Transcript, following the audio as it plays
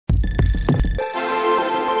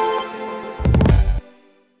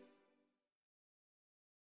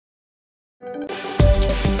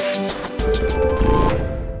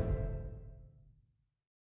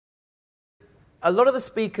a lot of the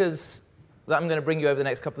speakers that I'm going to bring you over the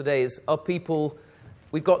next couple of days are people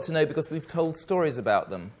we've got to know because we've told stories about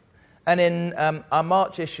them. And in our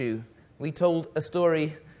March issue, we told a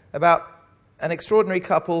story about an extraordinary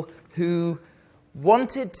couple who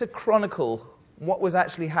wanted to chronicle what was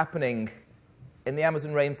actually happening in the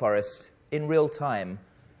Amazon rainforest in real time,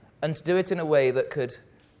 and to do it in a way that could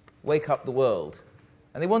wake up the world.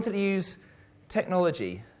 And they wanted to use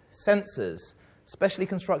technology, sensors, specially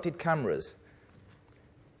constructed cameras.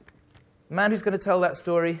 The man who's going to tell that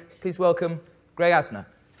story, please welcome Greg Asner.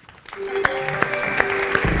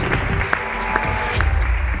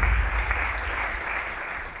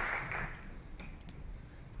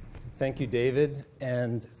 Thank you, David,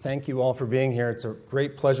 and thank you all for being here. It's a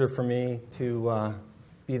great pleasure for me to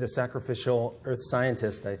be the sacrificial earth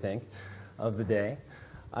scientist, I think, of the day.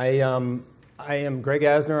 I am Greg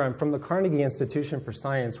Asner. I'm from the Carnegie Institution for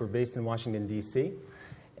Science. We're based in Washington, D.C.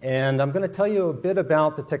 And I'm going to tell you a bit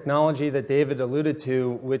about the technology that David alluded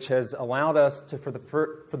to, which has allowed us to, for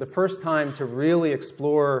the first time, to really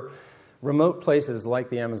explore remote places like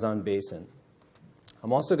the Amazon basin.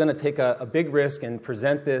 I'm also going to take a big risk and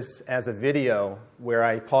present this as a video where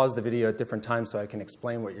I pause the video at different times so I can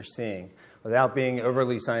explain what you're seeing without being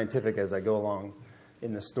overly scientific as I go along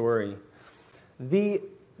in the story. The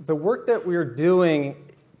work that we're doing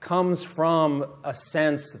comes from a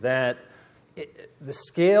sense that the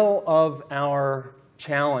scale of our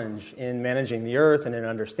challenge in managing the Earth and in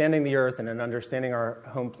understanding the Earth and in understanding our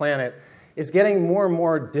home planet is getting more and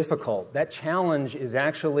more difficult. That challenge is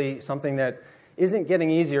actually something that isn't getting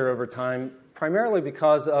easier over time, primarily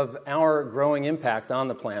because of our growing impact on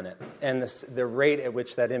the planet and the rate at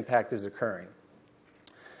which that impact is occurring.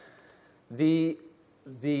 The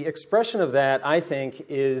expression of that, I think,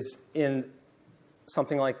 is in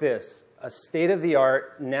something like this: a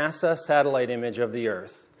state-of-the-art NASA satellite image of the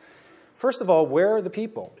Earth. First of all, where are the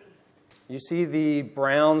people? You see the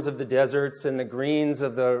browns of the deserts and the greens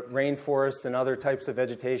of the rainforests and other types of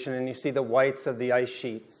vegetation, and you see the whites of the ice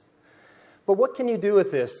sheets. But what can you do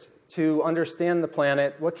with this to understand the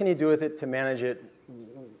planet? What can you do with it to manage it?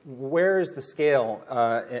 Where is the scale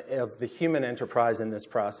of the human enterprise in this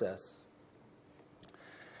process?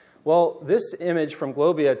 Well, this image from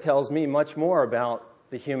Globia tells me much more about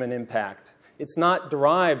the human impact. It's not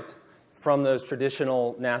derived from those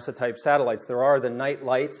traditional NASA-type satellites. There are the night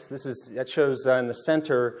lights. That shows in the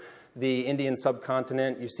center the Indian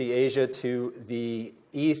subcontinent. You see Asia to the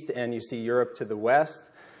east, and you see Europe to the west.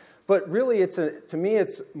 But really, to me,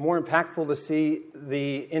 it's more impactful to see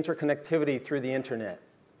the interconnectivity through the internet.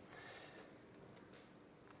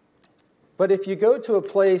 But if you go to a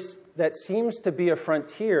place that seems to be a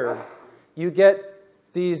frontier, you get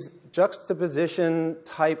these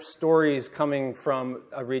juxtaposition-type stories coming from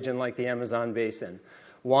a region like the Amazon basin.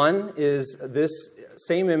 One is this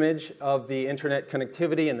same image of the internet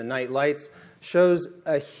connectivity and the night lights shows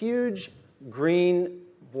a huge green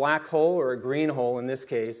black hole, or a green hole in this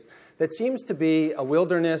case, that seems to be a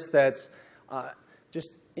wilderness that's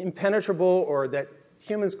just impenetrable, or that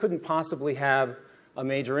humans couldn't possibly have a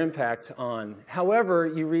major impact on. However,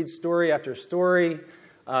 you read story after story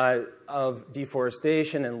of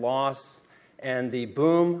deforestation and loss and the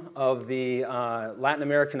boom of the Latin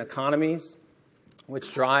American economies,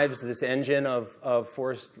 which drives this engine of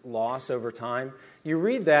forest loss over time. You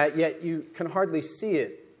read that, yet you can hardly see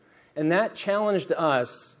it. And that challenged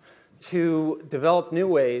us to develop new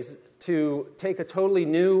ways, to take a totally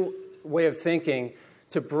new way of thinking,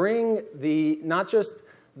 to bring not just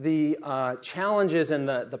the challenges and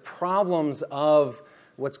the problems of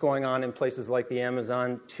what's going on in places like the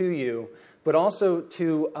Amazon to you, but also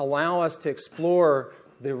to allow us to explore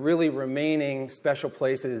the really remaining special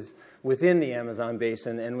places within the Amazon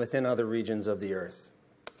basin and within other regions of the Earth.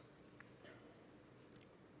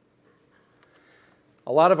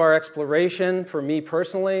 A lot of our exploration, for me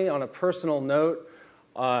personally, on a personal note,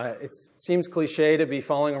 it seems cliche to be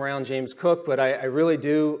following around James Cook, but I really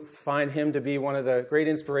do find him to be one of the great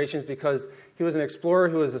inspirations because he was an explorer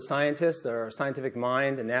who was a scientist, or a scientific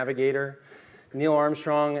mind, a navigator. Neil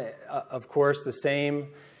Armstrong, of course, the same.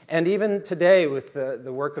 And even today, with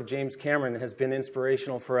the work of James Cameron, has been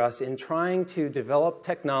inspirational for us in trying to develop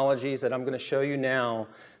technologies that I'm going to show you now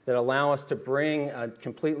that allow us to bring a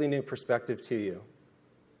completely new perspective to you.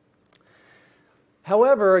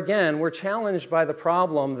 However, again, we're challenged by the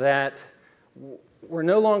problem that we're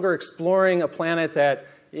no longer exploring a planet that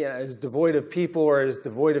is devoid of people or is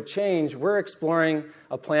devoid of change. We're exploring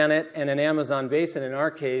a planet, and an Amazon basin in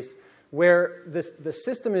our case, where the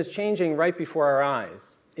system is changing right before our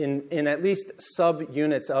eyes in at least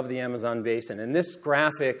sub-units of the Amazon basin. And this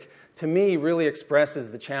graphic to me, really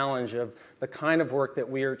expresses the challenge of the kind of work that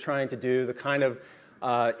we are trying to do, the kind of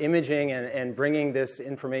imaging and bringing this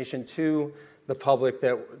information to the public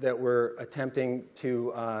that we're attempting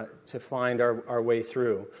to find our way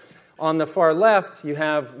through. On the far left, you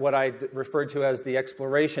have what I referred to as the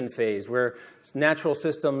exploration phase, where natural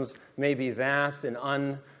systems may be vast and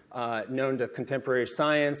unknown to contemporary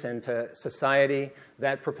science and to society.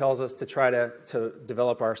 That propels us to try to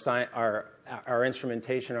develop our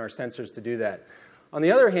instrumentation, our sensors to do that. On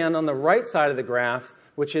the other hand, on the right side of the graph,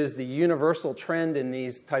 which is the universal trend in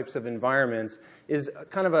these types of environments, is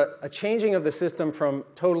kind of a changing of the system from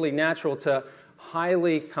totally natural to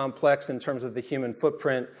highly complex in terms of the human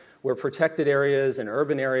footprint, where protected areas and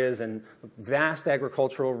urban areas and vast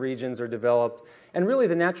agricultural regions are developed. And really,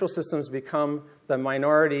 the natural systems become the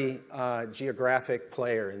minority geographic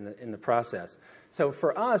player in the process. So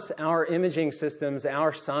for us, our imaging systems,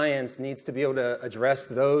 our science needs to be able to address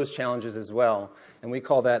those challenges as well. And we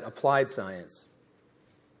call that applied science.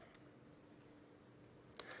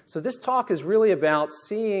 So this talk is really about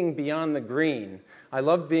seeing beyond the green. I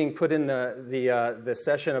love being put in the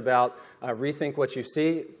session about rethink what you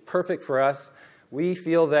see. Perfect for us. We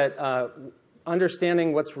feel that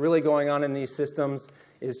understanding what's really going on in these systems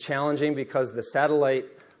is challenging because the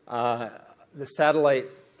satellite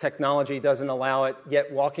technology doesn't allow it.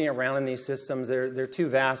 Yet walking around in these systems, they're too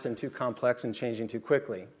vast and too complex and changing too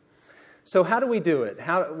quickly. So how do we do it?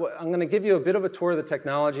 I'm going to give you a bit of a tour of the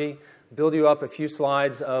technology, build you up a few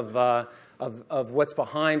slides of what's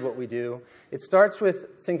behind what we do. It starts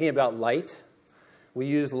with thinking about light. We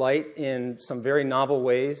use light in some very novel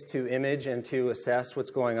ways to image and to assess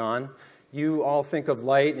what's going on. You all think of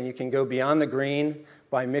light, and you can go beyond the green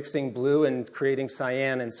by mixing blue and creating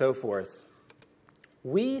cyan and so forth.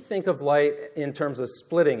 We think of light in terms of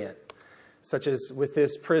splitting it, such as with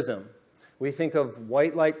this prism. We think of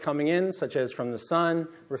white light coming in, such as from the sun,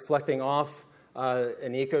 reflecting off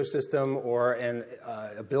an ecosystem or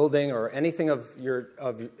a building or anything of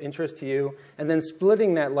interest to you, and then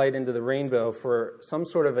splitting that light into the rainbow for some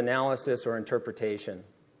sort of analysis or interpretation.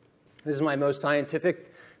 This is my most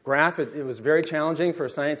scientific graph. It was very challenging for a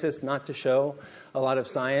scientist not to show a lot of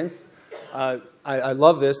science. I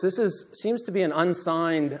love this. This seems to be an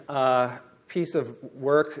unsigned piece of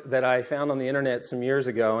work that I found on the internet some years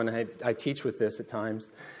ago, and I teach with this at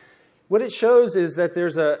times. What it shows is that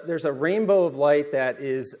there's a rainbow of light that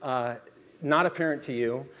is not apparent to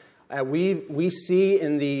you. We see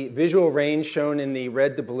in the visual range shown in the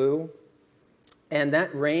red to blue, and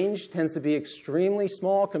that range tends to be extremely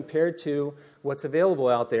small compared to what's available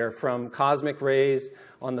out there, from cosmic rays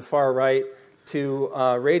on the far right to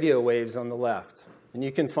radio waves on the left. And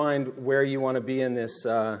you can find where you want to be in this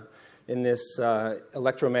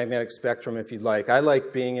electromagnetic spectrum if you'd like. I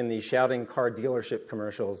like being in the shouting car dealership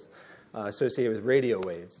commercials associated with radio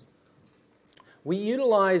waves. We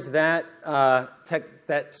utilize that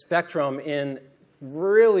spectrum in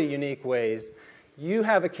really unique ways. You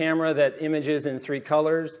have a camera that images in 3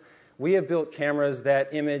 colors. We have built cameras that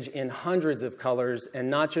image in hundreds of colors, and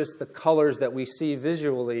not just the colors that we see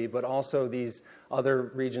visually, but also these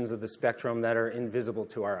other regions of the spectrum that are invisible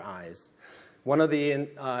to our eyes. One of the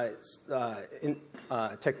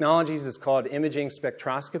technologies is called imaging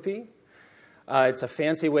spectroscopy. It's a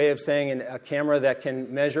fancy way of saying a camera that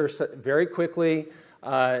can measure very quickly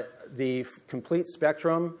the complete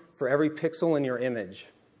spectrum for every pixel in your image.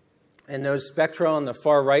 And those spectra on the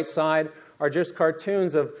far right side are just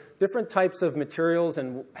cartoons of different types of materials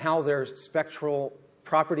and how their spectral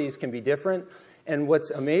properties can be different. And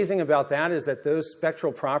what's amazing about that is that those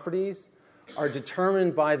spectral properties are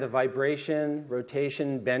determined by the vibration,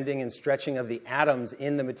 rotation, bending, and stretching of the atoms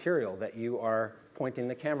in the material that you are pointing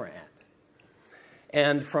the camera at.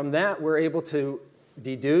 And from that, we're able to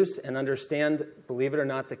deduce and understand, believe it or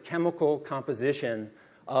not, the chemical composition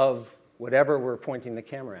of whatever we're pointing the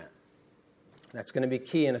camera at. That's going to be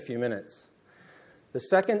key in a few minutes. The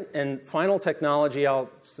second and final technology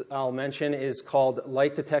I'll mention is called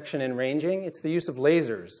light detection and ranging. It's the use of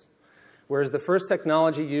lasers. Whereas the first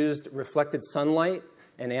technology used reflected sunlight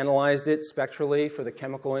and analyzed it spectrally for the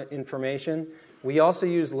chemical information, we also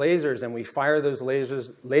use lasers, and we fire those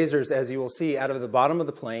lasers, as you will see, out of the bottom of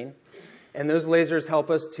the plane. And those lasers help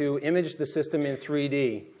us to image the system in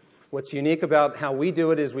 3D. What's unique about how we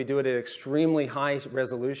do it is we do it at extremely high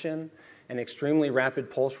resolution and extremely rapid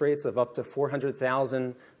pulse rates of up to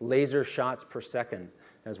 400,000 laser shots per second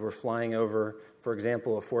as we're flying over, for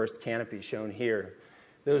example, a forest canopy shown here.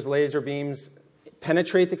 Those laser beams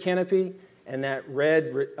penetrate the canopy, and that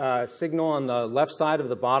red signal on the left side of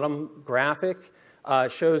the bottom graphic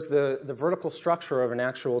shows the vertical structure of an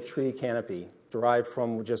actual tree canopy. derived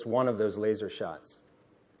from just one of those laser shots.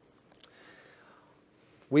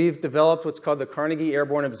 We've developed what's called the Carnegie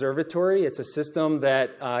Airborne Observatory. It's a system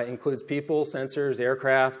that includes people, sensors,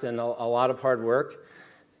 aircraft, and a lot of hard work.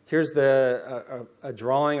 Here's a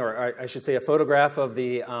drawing, or I should say a photograph of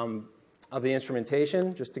the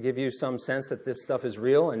instrumentation, just to give you some sense that this stuff is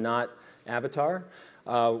real and not avatar.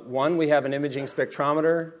 One, we have an imaging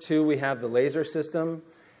spectrometer. Two, we have the laser system.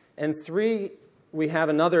 And three, we have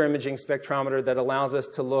another imaging spectrometer that allows us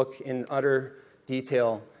to look in utter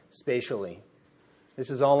detail spatially. This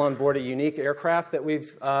is all on board a unique aircraft that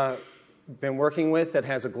we've been working with that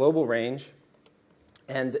has a global range.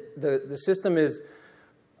 And the system is,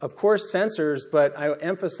 of course, sensors, but I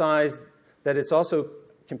emphasize that it's also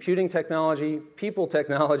computing technology, people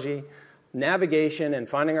technology, navigation, and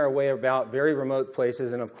finding our way about very remote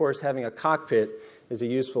places. And of course, having a cockpit is a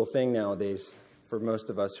useful thing nowadays for most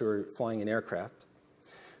of us who are flying an aircraft.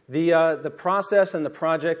 The process and the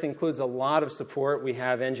project includes a lot of support. We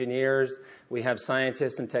have engineers, we have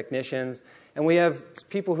scientists and technicians, and we have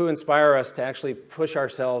people who inspire us to actually push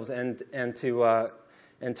ourselves and to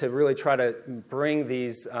really try to bring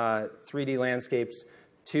these 3D landscapes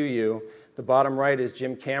to you. The bottom right is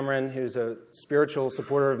Jim Cameron, who's a spiritual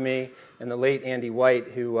supporter of me, and the late Andy White,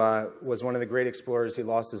 who was one of the great explorers who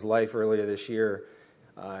lost his life earlier this year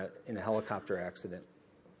in a helicopter accident.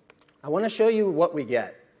 I want to show you what we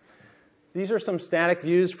get. These are some static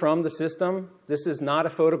views from the system. This is not a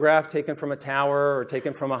photograph taken from a tower or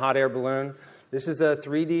taken from a hot air balloon. This is a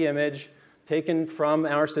 3D image taken from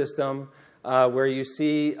our system where you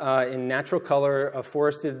see in natural color a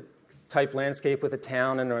forested type landscape with a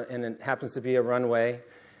town and it happens to be a runway.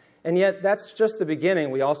 And yet that's just the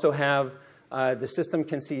beginning. We also have the system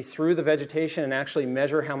can see through the vegetation and actually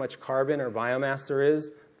measure how much carbon or biomass there is.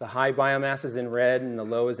 The high biomass is in red and the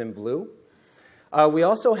low is in blue. We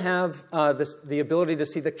also have the ability to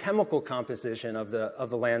see the chemical composition of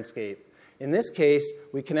the landscape. In this case,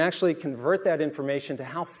 we can actually convert that information to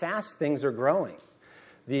how fast things are growing.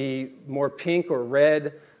 The more pink or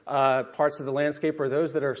red parts of the landscape are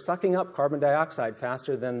those that are sucking up carbon dioxide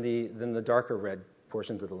faster than the darker red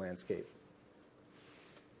portions of the landscape.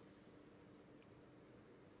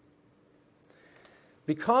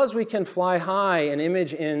 Because we can fly high and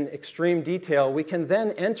image in extreme detail, we can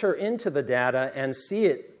then enter into the data and see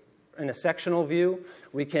it in a sectional view.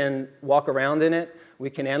 We can walk around in it. We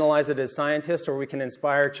can analyze it as scientists, or we can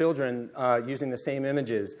inspire children using the same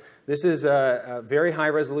images. This is a very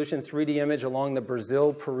high-resolution 3D image along the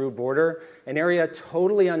Brazil-Peru border, an area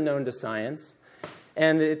totally unknown to science.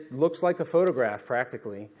 And it looks like a photograph,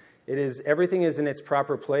 practically. Everything is in its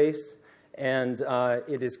proper place. And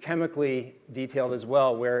it is chemically detailed as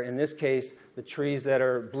well, where in this case, the trees that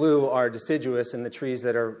are blue are deciduous, and the trees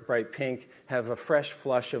that are bright pink have a fresh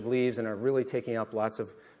flush of leaves and are really taking up lots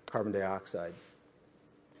of carbon dioxide.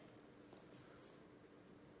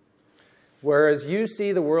 Whereas you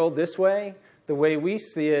see the world this way, the way we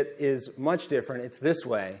see it is much different. It's this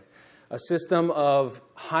way. A system of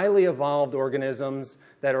highly evolved organisms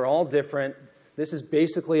that are all different. This is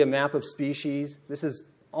basically a map of species. This is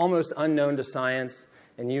almost unknown to science,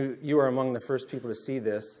 and you are among the first people to see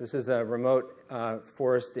this. This is a remote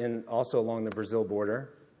forest also along the Brazil border.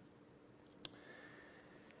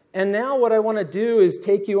 And now what I want to do is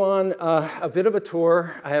take you on a bit of a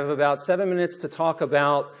tour. I have about 7 minutes to talk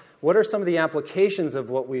about what are some of the applications of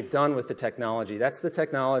what we've done with the technology. That's the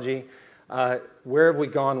technology. Where have we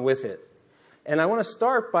gone with it? And I want to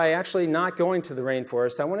start by actually not going to the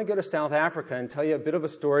rainforest. I want to go to South Africa and tell you a bit of a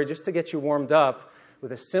story just to get you warmed up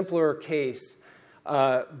with a simpler case,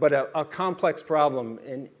 but a complex problem.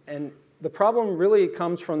 And the problem really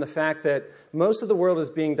comes from the fact that most of the world is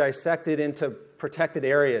being dissected into protected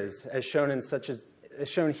areas, as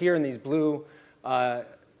shown here in these blue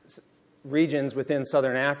regions within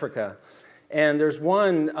southern Africa. And there's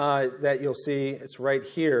one that you'll see, it's right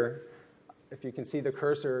here, if you can see the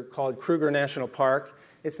cursor, called Kruger National Park.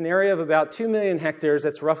 It's an area of about 2 million hectares.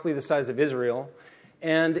 That's roughly the size of Israel.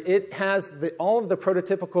 And it has all of the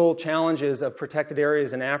prototypical challenges of protected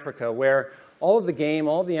areas in Africa, where all of the game,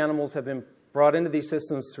 all of the animals have been brought into these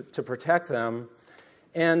systems to protect them.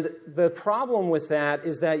 And the problem with that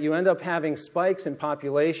is that you end up having spikes in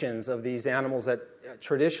populations of these animals that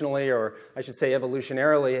traditionally, or I should say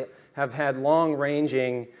evolutionarily, have had long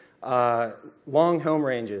home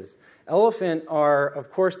ranges. Elephant are, of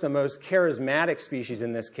course, the most charismatic species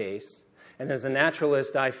in this case. And as a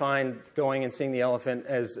naturalist, I find going and seeing the elephant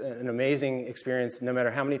as an amazing experience no matter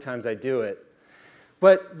how many times I do it.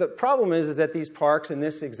 But the problem is that these parks, in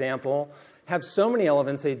this example, have so many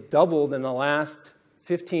elephants, they doubled in the last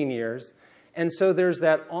 15 years. And so there's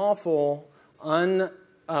that awful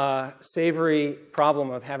unsavory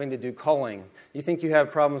problem of having to do culling. You think you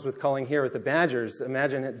have problems with culling here with the badgers.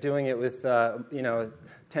 Imagine doing it with a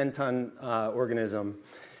 10-ton organism.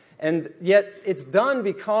 And yet it's done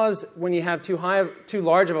because when you have too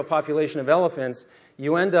large of a population of elephants,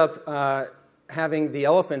 you end up having the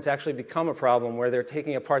elephants actually become a problem where they're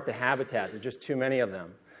taking apart the habitat. There are just too many of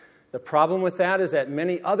them. The problem with that is that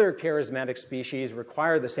many other charismatic species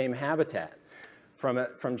require the same habitat,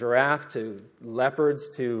 from giraffe to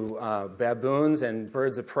leopards to baboons and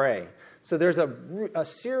birds of prey. So there's a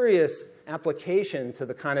serious application to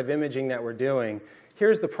the kind of imaging that we're doing.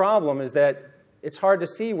 Here's the problem, is that it's hard to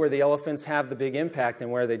see where the elephants have the big impact and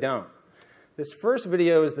where they don't. This first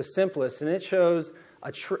video is the simplest, and it shows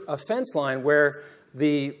a fence line where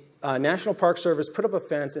the National Park Service put up a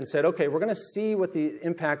fence and said, okay, we're going to see what the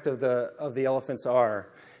impact of the elephants are.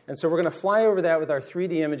 And so we're going to fly over that with our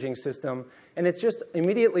 3D imaging system, and it's just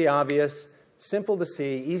immediately obvious, simple to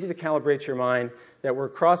see, easy to calibrate your mind, that we're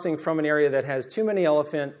crossing from an area that has too many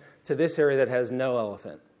elephant to this area that has no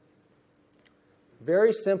elephant.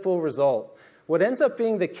 Very simple result. What ends up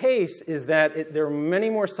being the case is that there are many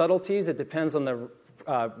more subtleties. It depends on the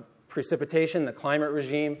precipitation, the climate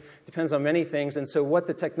regime, depends on many things. And so what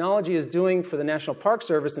the technology is doing for the National Park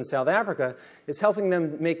Service in South Africa is helping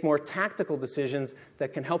them make more tactical decisions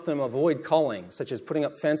that can help them avoid culling, such as putting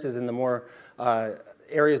up fences in the more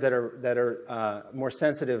areas that are more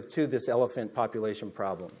sensitive to this elephant population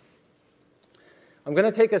problem. I'm going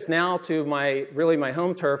to take us now to my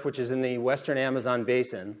home turf, which is in the western Amazon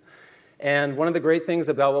basin. And one of the great things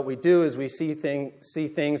about what we do is we see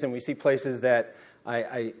things and we see places that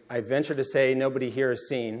I venture to say nobody here has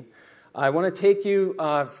seen. I want to take you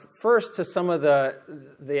first to some of the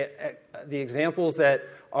examples that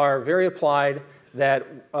are very applied, that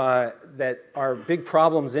are big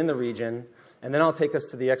problems in the region, and then I'll take us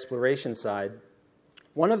to the exploration side.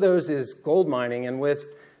 One of those is gold mining, and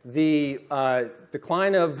with the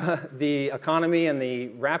decline of the economy and the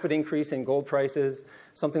rapid increase in gold prices,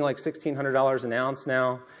 something like $1,600 an ounce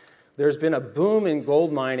now, there's been a boom in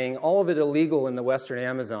gold mining, all of it illegal in the western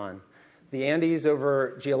Amazon. The Andes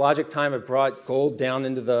over geologic time have brought gold down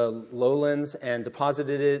into the lowlands and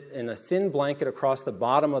deposited it in a thin blanket across the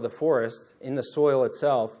bottom of the forest in the soil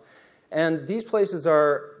itself. And these places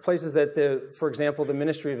are places that, for example, the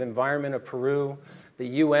Ministry of Environment of Peru, the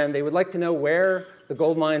UN, they would like to know where the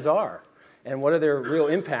gold mines are and what are their real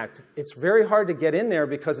impact. It's very hard to get in there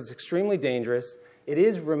because it's extremely dangerous. It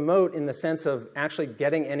is remote in the sense of actually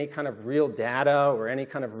getting any kind of real data or any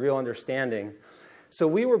kind of real understanding. So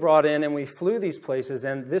we were brought in and we flew these places,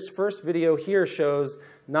 and this first video here shows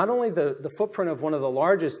not only the footprint of one of the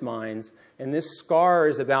largest mines, and this scar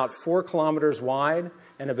is about 4 kilometers wide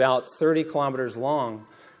and about 30 kilometers long,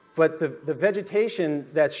 but the vegetation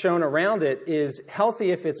that's shown around it is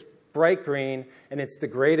healthy if it's bright green and it's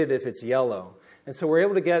degraded if it's yellow. And so we're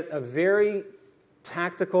able to get a very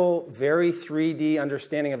tactical, very 3D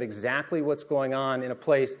understanding of exactly what's going on in a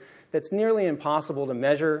place that's nearly impossible to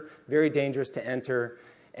measure, very dangerous to enter,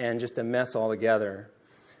 and just a mess altogether.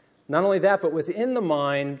 Not only that, but within the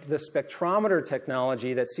mine, the spectrometer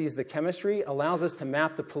technology that sees the chemistry allows us to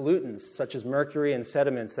map the pollutants, such as mercury and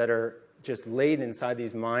sediments that are just laid inside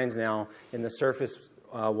these mines now in the surface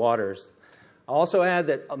waters. I'll also add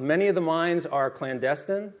that many of the mines are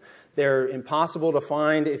clandestine. They're impossible to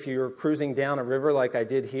find if you're cruising down a river like I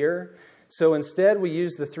did here. So instead, we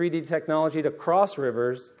use the 3D technology to cross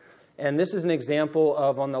rivers. And this is an example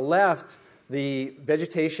of, on the left, the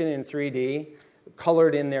vegetation in 3D,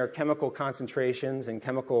 colored in their chemical concentrations and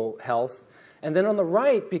chemical health. And then on the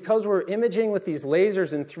right, because we're imaging with these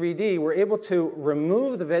lasers in 3D, we're able to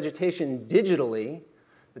remove the vegetation digitally.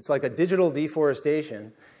 It's like a digital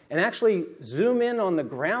deforestation. And actually zoom in on the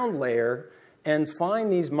ground layer and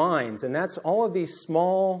find these mines. And that's all of these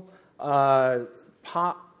small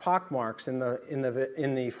pock marks in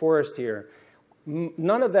the forest here.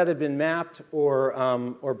 None of that had been mapped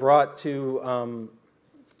or brought to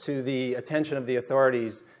the attention of the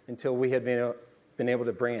authorities until we had been able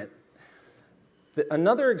to bring it.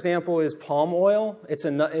 Another example is palm oil. It's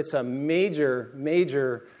a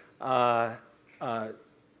major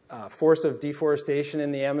force of deforestation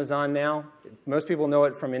in the Amazon now. Most people know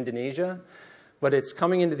it from Indonesia, but it's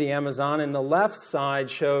coming into the Amazon. And the left side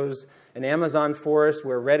shows an Amazon forest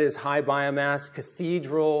where red is high biomass,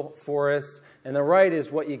 cathedral forests, and the right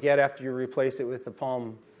is what you get after you replace it with the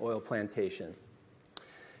palm oil plantation.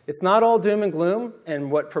 It's not all doom and gloom,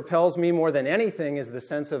 and what propels me more than anything is the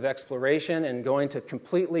sense of exploration and going to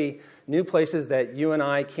completely new places that you and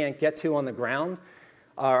I can't get to on the ground.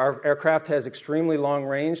 Our aircraft has extremely long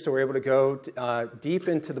range, so we're able to go deep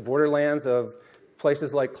into the borderlands of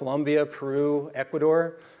places like Colombia, Peru,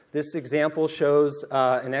 Ecuador. This example shows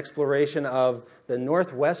an exploration of the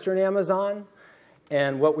northwestern Amazon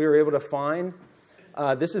and what we were able to find.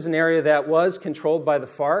 This is an area that was controlled by the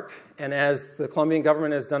FARC, and as the Colombian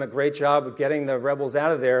government has done a great job of getting the rebels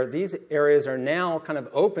out of there, these areas are now kind of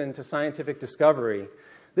open to scientific discovery.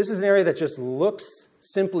 This is an area that just looks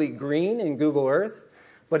simply green in Google Earth,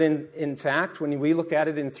 but in fact, when we look at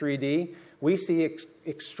it in 3D, we see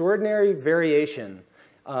extraordinary variation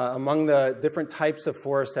among the different types of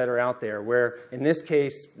forests that are out there, where in this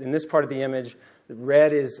case, in this part of the image,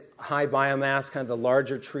 red is high biomass, kind of the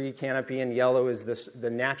larger tree canopy, and yellow is the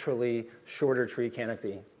naturally shorter tree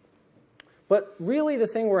canopy. But really the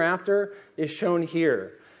thing we're after is shown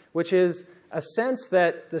here, which is a sense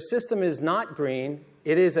that the system is not green.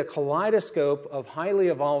 It is a kaleidoscope of highly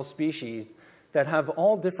evolved species that have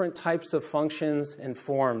all different types of functions and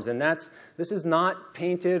forms. And this is not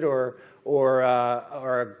painted or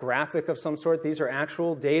a graphic of some sort. These are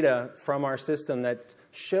actual data from our system that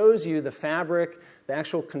shows you the fabric, the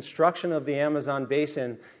actual construction of the Amazon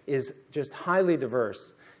basin is just highly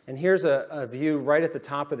diverse. And here's a view right at the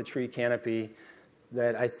top of the tree canopy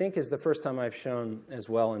that I think is the first time I've shown as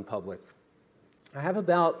well in public. I have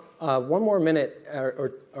about 1 more minute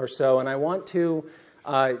or so, and I want to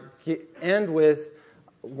end with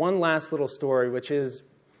one last little story, which is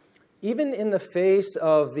even in the face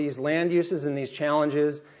of these land uses and these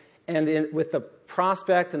challenges, and with the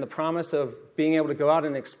prospect and the promise of being able to go out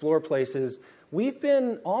and explore places, we've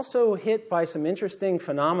been also hit by some interesting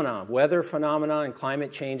phenomena, weather phenomena and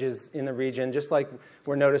climate changes in the region, just like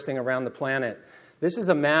we're noticing around the planet. This is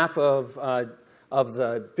a map of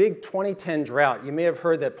the big 2010 drought. You may have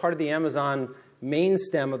heard that part of the Amazon main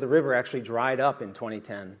stem of the river actually dried up in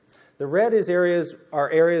 2010. The red are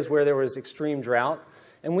areas where there was extreme drought,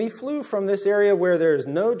 and we flew from this area where there's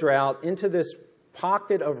no drought into this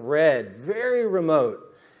pocket of red, very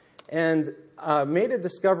remote, and made a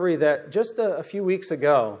discovery that just a few weeks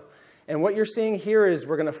ago. And what you're seeing here is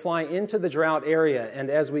we're going to fly into the drought area, and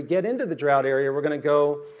as we get into the drought area, we're going to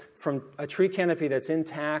go from a tree canopy that's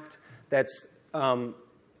intact, that's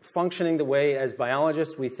functioning the way as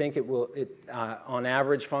biologists we think it on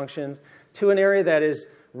average functions, to an area that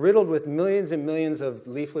is riddled with millions and millions of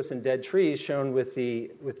leafless and dead trees, shown with the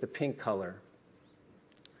pink color.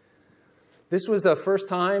 This was the first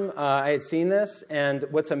time I had seen this, and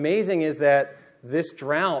what's amazing is that this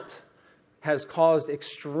drought has caused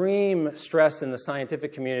extreme stress in the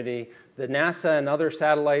scientific community. The NASA and other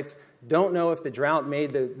satellites don't know if the drought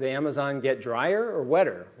made the Amazon get drier or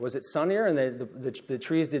wetter. Was it sunnier and the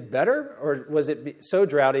trees did better, or was it so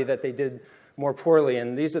droughty that they did more poorly?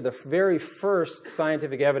 And these are the very first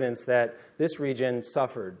scientific evidence that this region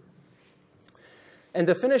suffered. And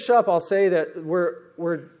to finish up, I'll say that we're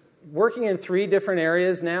working in 3 different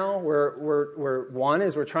areas now. One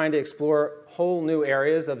is we're trying to explore whole new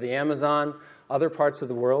areas of the Amazon, other parts of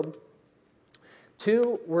the world.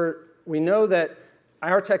 2, we know that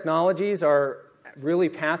our technologies are really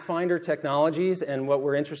pathfinder technologies, and what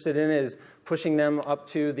we're interested in is pushing them up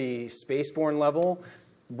to the spaceborne level.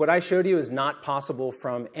 What I showed you is not possible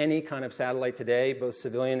from any kind of satellite today, both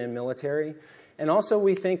civilian and military. And also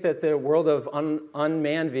we think that the world of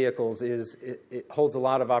unmanned vehicles it holds a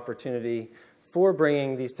lot of opportunity for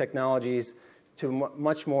bringing these technologies to a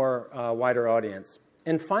much more wider audience.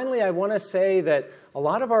 And finally, I want to say that a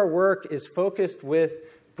lot of our work is focused with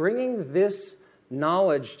bringing this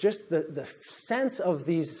knowledge, just the sense of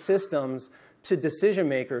these systems, to decision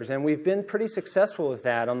makers, and we've been pretty successful with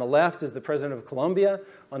that. On the left is the president of Colombia,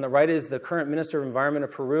 on the right is the current Minister of Environment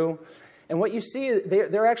of Peru, and what you see,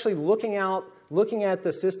 they're actually looking at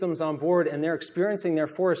the systems on board, and they're experiencing their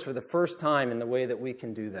forest for the first time in the way that we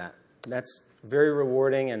can do that. That's very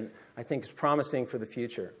rewarding, and I think is promising for the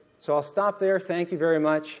future. So I'll stop there. Thank you very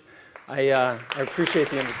much. I appreciate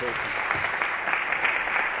the invitation.